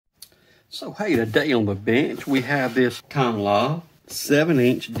So hey, today on the bench we have this TOMLOV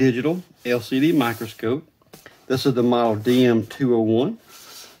 7-inch digital LCD microscope. This is the model DM201.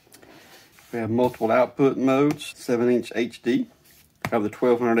 We have multiple output modes, 7-inch HD. We have the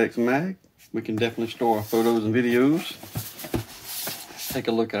 1200X mag. We can definitely store our photos and videos. Take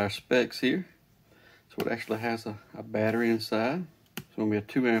a look at our specs here. So it actually has a battery inside. It's going to be a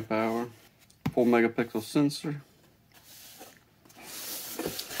 2 amp hour, 4 megapixel sensor.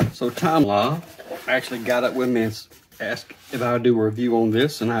 So TOMLOV actually got up with me and asked if I would do a review on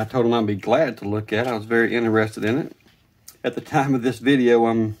this, and I told him I'd be glad to look at it. I was very interested in it. At the time of this video,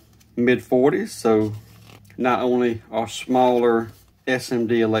 I'm mid-40s, so not only are smaller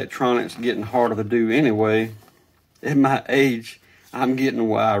SMD electronics getting harder to do anyway, at my age, I'm getting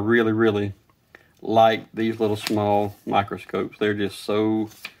why I really like these little small microscopes. They're just so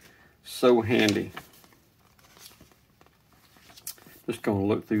handy. Just going to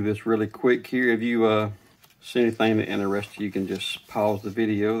look through this really quick here. If you see anything that interests you, you can just pause the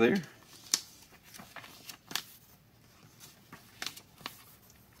video there.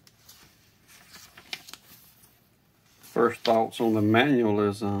 First thoughts on the manual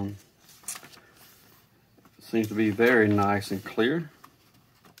is seems to be very nice and clear.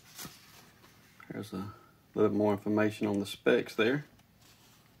 There's a little bit more information on the specs there.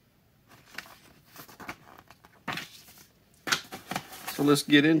 So let's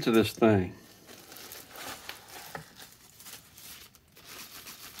get into this thing.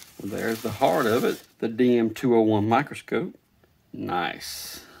 There's the heart of it, the DM201 microscope.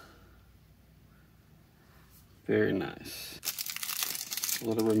 Nice. Very nice. A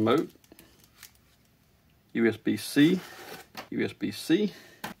little remote. USB-C. USB-C.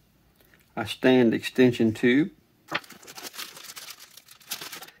 A stand extension tube.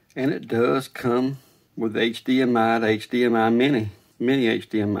 And it does come with HDMI to HDMI mini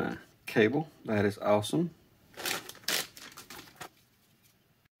HDMI cable. That is awesome.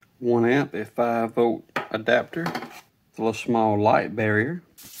 1 amp at 5 volt adapter. It's a little small light barrier.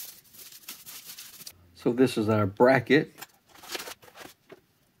 So this is our bracket.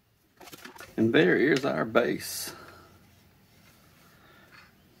 And there is our base.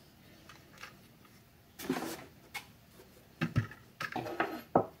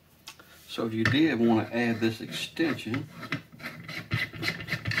 So if you did want to add this extension,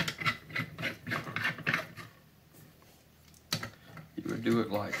 you would do it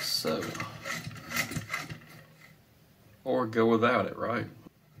like so. Or go without it, right?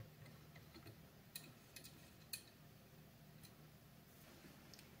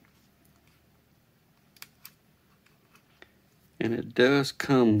 And it does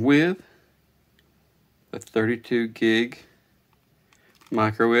come with a 32 gig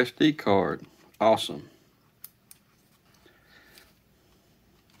micro SD card. Awesome.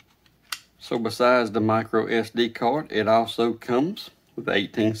 So besides the micro SD card, it also comes with the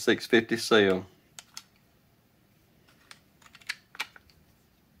 18650 cell.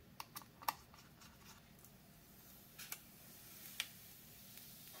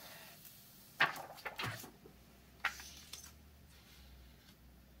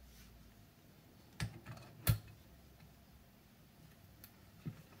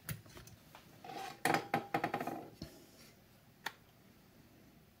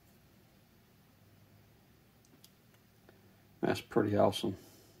 That's pretty awesome.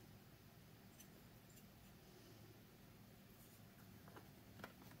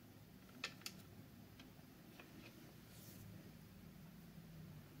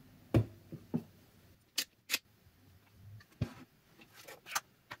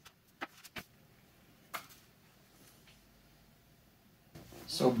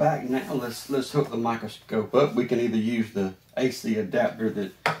 So back now, let's hook the microscope up. We can either use the AC adapter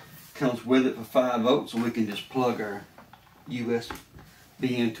that comes with it for 5 volts, or we can just plug our USB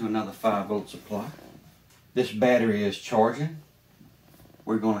into another 5 volt supply. This battery is charging.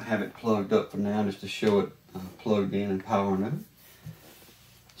 We're going to have it plugged up for now just to show it plugged in and powering up.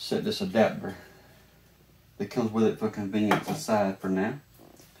 Set this adapter that comes with it for convenience aside for now.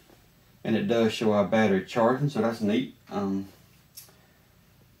 And it does show our battery charging, so that's neat.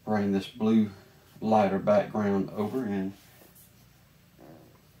 Bring this blue lighter background over and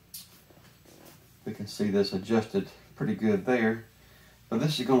we can see this adjusted pretty good there. But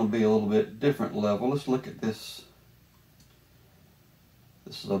this is going to be a little bit different level. Let's look at this.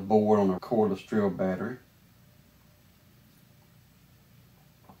 This is a board on a cordless drill battery.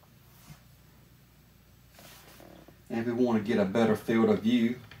 And if you want to get a better field of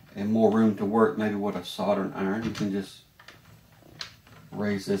view and more room to work maybe with a soldering iron, you can just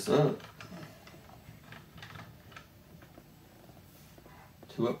raise this up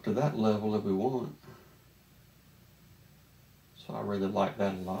to to up to that level if we want. So I really like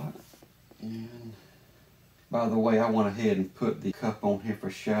that a lot. And by the way, I went ahead and put the cup on here for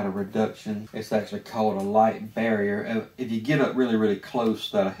shadow reduction. It's actually called a light barrier. If you get up really, really close,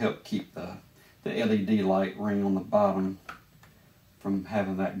 that'll help keep the LED light ring on the bottom from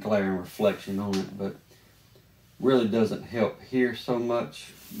having that glaring reflection on it. But really doesn't help here so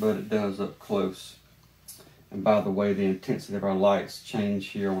much, but it does up close. And by the way, the intensity of our lights change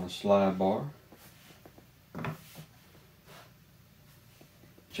here on a slide bar.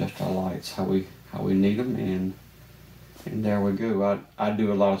 Just our lights, how we need them, and there we go. I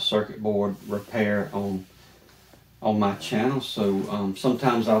do a lot of circuit board repair on my channel, so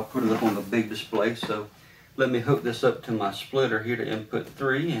sometimes I'll put it up on the big display. So let me hook this up to my splitter here to input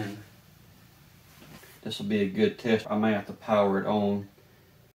 3, and this will be a good test. I may have to power it on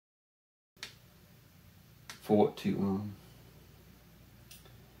for it to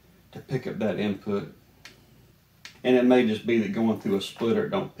pick up that input. And it may just be that going through a splitter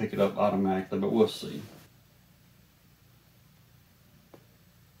it don't pick it up automatically, but we'll see.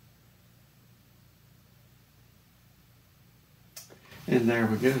 And there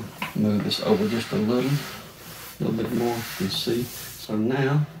we go. Move this over just a little bit more, you can see. So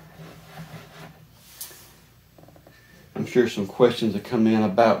now, I'm sure some questions will come in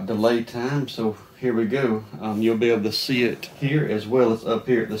about delay time, so here we go. You'll be able to see it here as well as up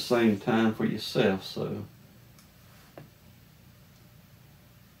here at the same time for yourself. So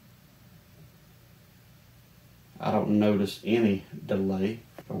I don't notice any delay.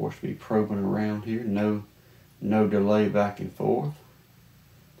 If I was to be probing around here, no delay back and forth.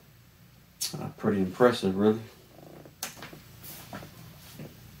 Pretty impressive, really.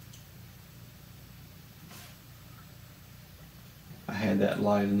 I had that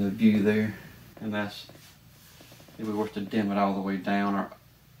light in the view there, and that's if we were to dim it all the way down or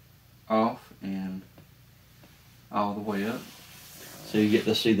off and all the way up. So you get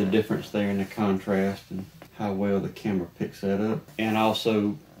to see the difference there in the contrast and how well the camera picks that up. And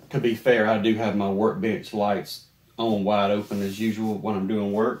also, to be fair, I do have my workbench lights on wide open as usual when I'm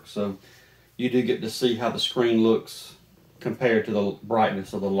doing work, so you do get to see how the screen looks compared to the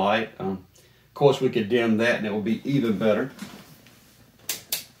brightness of the light. Of course, we could dim that and it will be even better.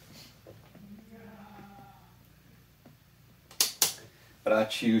 But I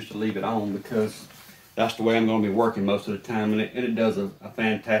choose to leave it on because that's the way I'm going to be working most of the time, and it does a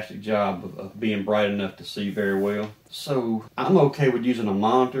fantastic job of being bright enough to see very well. So I'm okay with using a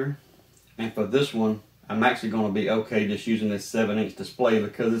monitor, and for this one I'm actually going to be okay just using this 7-inch display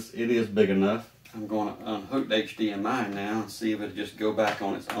because it is big enough. I'm going to unhook the HDMI now and see if it'll just go back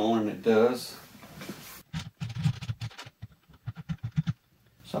on its own, and it does.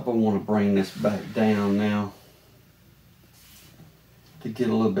 So I want to bring this back down now to get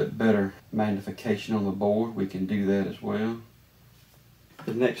a little bit better magnification on the board. We can do that as well.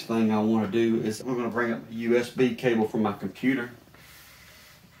 The next thing I want to do is I'm going to bring up a USB cable from my computer,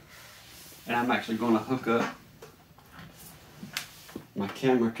 and I'm actually going to hook up my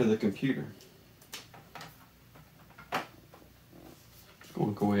camera to the computer. I'm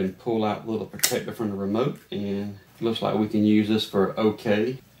going to go ahead and pull out the little protector from the remote, and it looks like we can use this for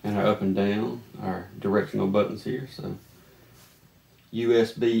OK and our up and down, our directional buttons here. So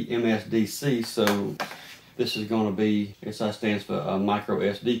USB MSDC, so this is going to be, SI stands for a micro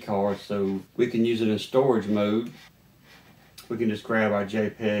SD card, so we can use it in storage mode. We can just grab our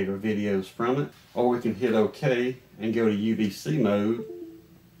JPEG or videos from it, or we can hit OK and go to UVC mode,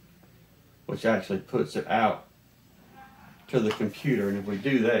 which actually puts it out to the computer. And if we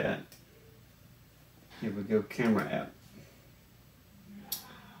do that, here we go, camera app,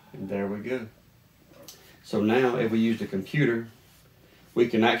 and there we go. So now if we use the computer, we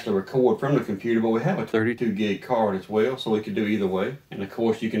can actually record from the computer, but we have a 32 gig card as well, so we could do either way. And of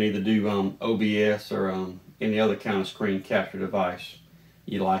course you can either do OBS or any other kind of screen capture device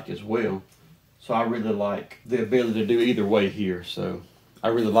you like as well. So I really like the ability to do either way here, so I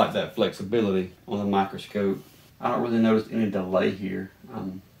really like that flexibility on the microscope. I don't really notice any delay here.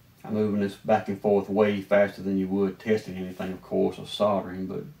 I'm moving this back and forth way faster than you would testing anything, of course, or soldering,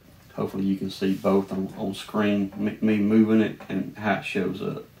 but hopefully you can see both on screen, me moving it and how it shows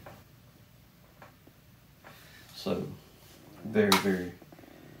up. So, very, very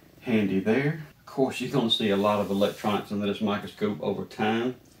handy there. Of course, you're going to see a lot of electronics under this microscope over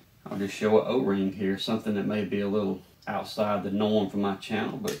time. I'll just show an O-ring here, something that may be a little outside the norm for my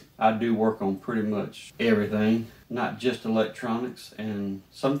channel, but I do work on pretty much everything, not just electronics, and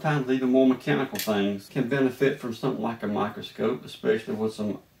sometimes even more mechanical things can benefit from something like a microscope, especially with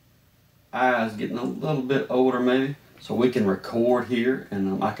some eyes getting a little bit older maybe. So we can record here,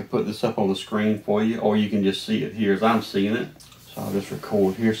 and I can put this up on the screen for you, or you can just see it here as I'm seeing it. So I'll just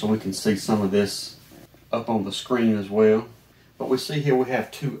record here so we can see some of this up on the screen as well. But we see here we have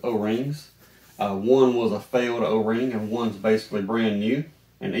 2 O-rings. One was a failed O-ring and one's basically brand new.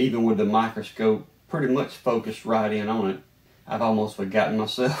 And even with the microscope pretty much focused right in on it, I've almost forgotten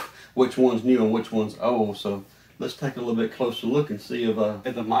myself which one's new and which one's old. So let's take a little bit closer look and see if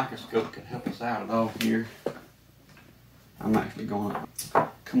the microscope can help us out at all here. I'm actually going to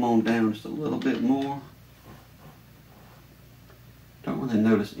come on down just a little bit more. Don't really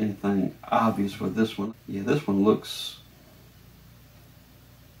notice anything obvious with this one. Yeah, this one looks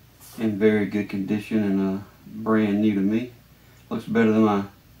in very good condition and brand new to me. Looks better than my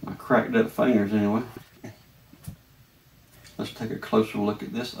cracked up fingers anyway. Let's take a closer look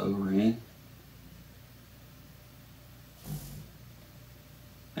at this O-ring.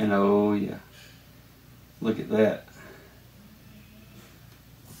 And oh yeah, look at that.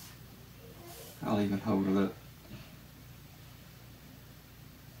 I'll even hold it up.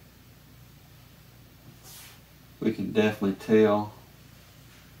 We can definitely tell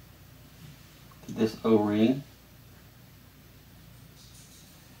that this O-ring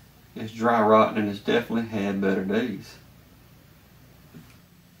is dry rotting and it's definitely had better days.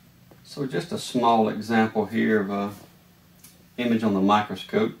 So just a small example here of a image on the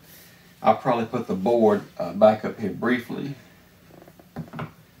microscope. I'll probably put the board back up here briefly,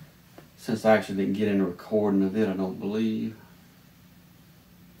 since I actually didn't get into recording of it, I don't believe.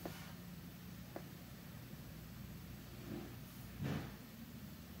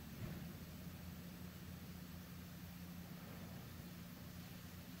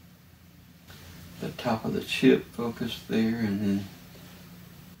 The top of the chip focused there, and then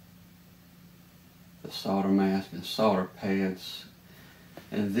the solder mask and solder pads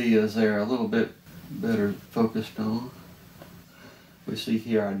and vias there a little bit better focused on. We see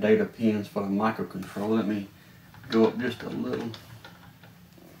here our data pins for the microcontroller. Let me go up just a little.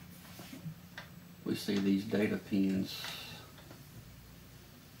 We see these data pins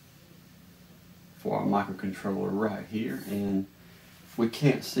for our microcontroller right here, and we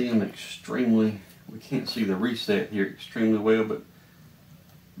can't see them we can't see the reset here extremely well, but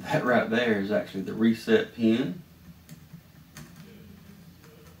that right there is actually the reset pin.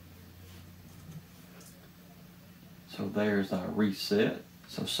 So there's our reset.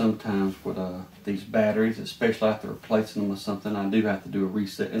 So sometimes with these batteries, especially after replacing them with something, I do have to do a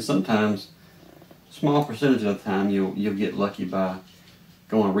reset. And sometimes, small percentage of the time, you'll get lucky by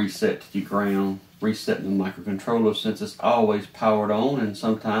going reset to your ground, resetting the microcontroller, since it's always powered on and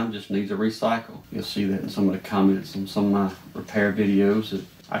sometimes just needs a recycle. You'll see that in some of the comments on some of my repair videos. That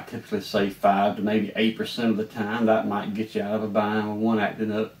I typically say 5 to maybe 8% of the time that might get you out of a bind with one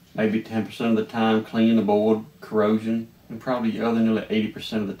acting up. Maybe 10% of the time cleaning the board, corrosion, and probably the other nearly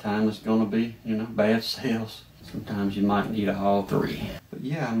 80% of the time it's going to be, bad sales. Sometimes you might need all 3. But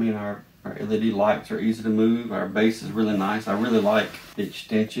yeah, I mean, our LED lights are easy to move. Our base is really nice. I really like the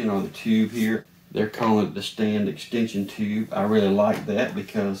extension or the tube here. They're calling it the stand extension tube. I really like that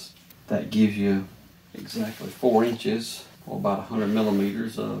because that gives you exactly 4 inches or about 100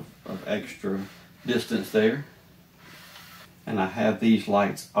 millimeters of extra distance there. And I have these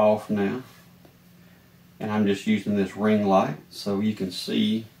lights off now, and I'm just using this ring light so you can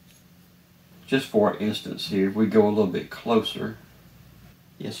see, just for instance here, if we go a little bit closer.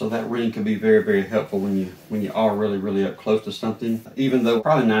 Yeah, so that ring can be very, very helpful when you are really, really up close to something. Even though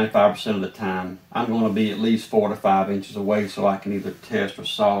probably 95% of the time I'm going to be at least 4 to 5 inches away, so I can either test or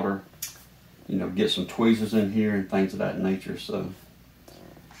solder, get some tweezers in here and things of that nature. So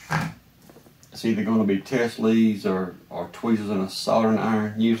it's either going to be test leads or tweezers and a soldering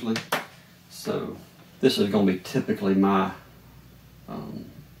iron usually. So this is going to be typically my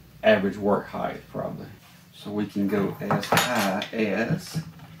average work height probably. So we can go as high as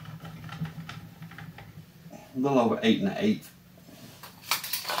a little over 8 1/8.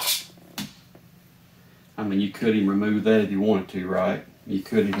 I mean, you could even remove that if you wanted to, right? You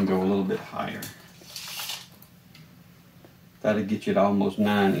could even go a little bit higher. That'll get you to almost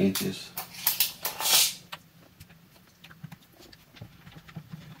 9 inches.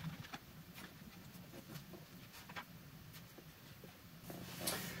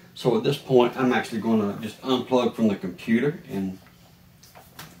 So at this point, I'm actually going to just unplug from the computer, and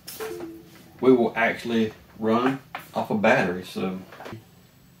we will actually run off a battery. So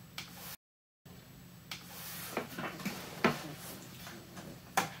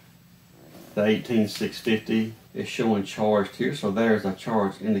the 18650 is showing charged here, so there's our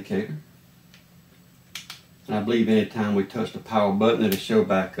charge indicator. And I believe anytime we touch the power button, it'll show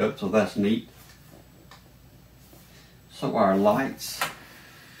back up, so that's neat. So our lights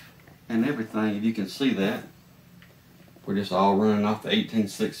and everything, if you can see that, we're just all running off the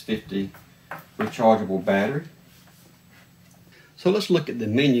 18650 rechargeable battery. So let's look at the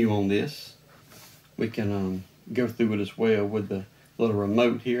menu on this. We can go through it as well with the little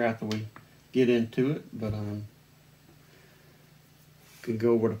remote here after we get into it, but can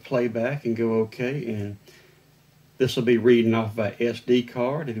go over to playback and go OK, and this will be reading off of an SD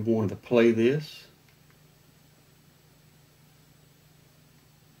card if you wanted to play this.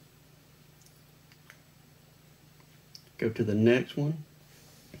 Go to the next one,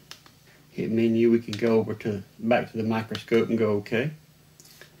 hit menu, we can go over to back to the microscope and go OK.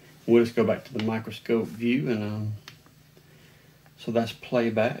 We'll just go back to the microscope view, and so that's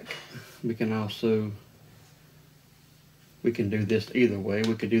playback. We can also, we can do this either way.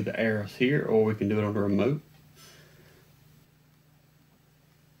 We could do the arrows here, or we can do it on the remote.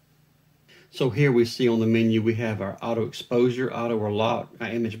 So here we see on the menu we have our auto exposure, auto or lock, our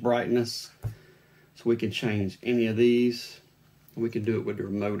image brightness. So we can change any of these. We can do it with the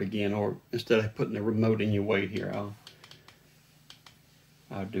remote again, or instead of putting the remote in your way here,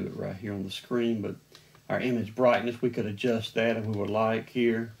 I'll do it right here on the screen. But our image brightness, we could adjust that if we would like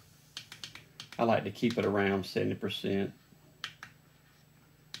here. I like to keep it around 70%.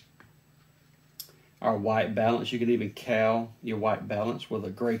 Our white balance, you can even cal your white balance with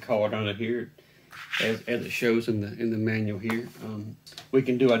a gray card on it here, as it shows in the manual here. We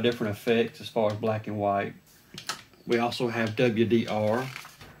can do our different effects as far as black and white. We also have WDR,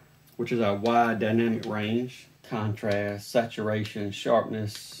 which is our wide dynamic range, contrast, saturation,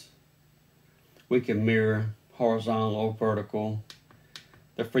 sharpness. We can mirror horizontal or vertical.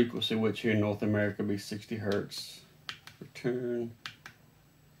 The frequency, which here in North America would be 60 Hertz. Return.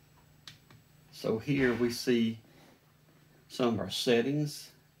 So here we see some of our settings,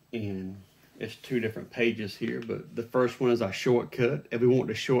 and it's two different pages here, but the first one is our shortcut. If we want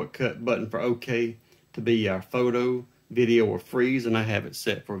the shortcut button for OK to be our photo, video, or freeze, and I have it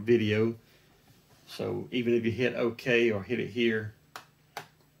set for video. So even if you hit OK or hit it here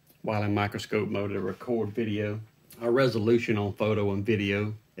while in microscope mode, it'll record video. Our resolution on photo and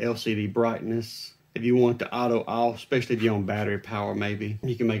video, LCD brightness. If you want the auto off, especially if you're on battery power maybe,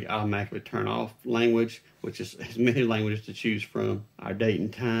 you can make it automatically turn off. Language, which is as many languages to choose from. Our date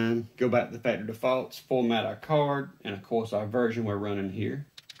and time. Go back to the factory defaults, format our card, and of course our version we're running here.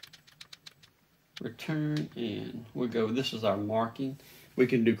 Return, and we'll go, this is our marking. We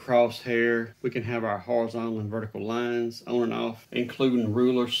can do crosshair. We can have our horizontal and vertical lines on and off, including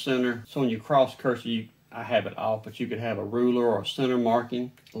ruler, center. So when you cross cursor, I have it off, but you could have a ruler or a center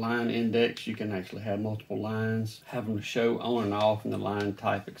marking. Line index, you can actually have multiple lines, have them to show on and off, and the line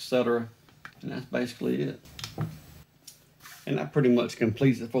type, etc. And that's basically it. And that pretty much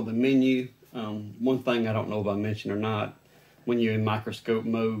completes it for the menu. One thing I don't know if I mentioned or not, when you're in microscope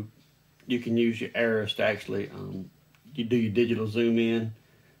mode, you can use your arrows to actually you do your digital zoom in.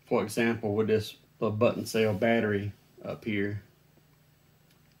 For example, with this little button cell battery up here,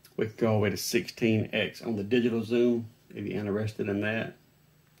 we can go all the way to 16x on the digital zoom if you're interested in that.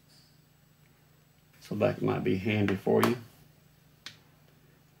 So that might be handy for you.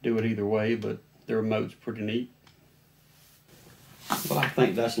 Do it either way, but the remote's pretty neat. Well, I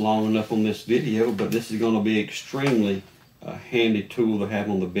think that's long enough on this video, but this is going to be extremely handy tool to have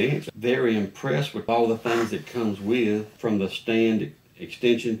on the bench. Very impressed with all the things it comes with, from the stand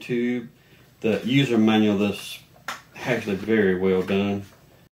extension tube. The user manual that's actually very well done.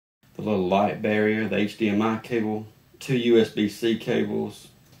 The little light barrier, the HDMI cable, 2 USB-C cables.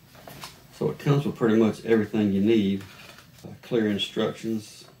 So it comes with pretty much everything you need. Clear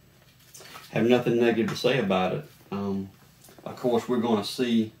instructions. Have nothing negative to say about it. Of course, we're going to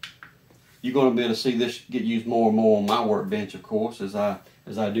see, you're going to be able to see this get used more and more on my workbench, of course, as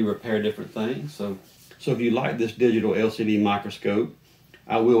I do repair different things. So if you like this digital LCD microscope,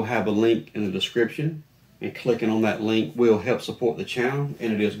 I will have a link in the description, and clicking on that link will help support the channel,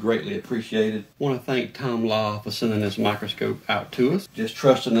 and it is greatly appreciated. I want to thank TOMLOV for sending this microscope out to us, just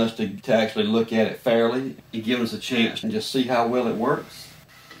trusting us to actually look at it fairly and giving us a chance and just see how well it works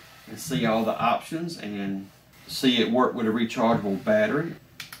and see all the options and see it work with a rechargeable battery.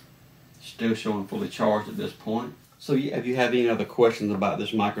 Still showing fully charged at this point. So yeah, if you have any other questions about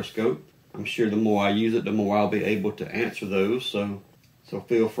this microscope, I'm sure the more I use it, the more I'll be able to answer those. So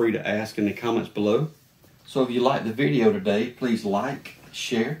feel free to ask in the comments below. So if you liked the video today, please like,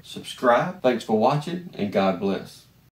 share, subscribe. Thanks for watching, and God bless.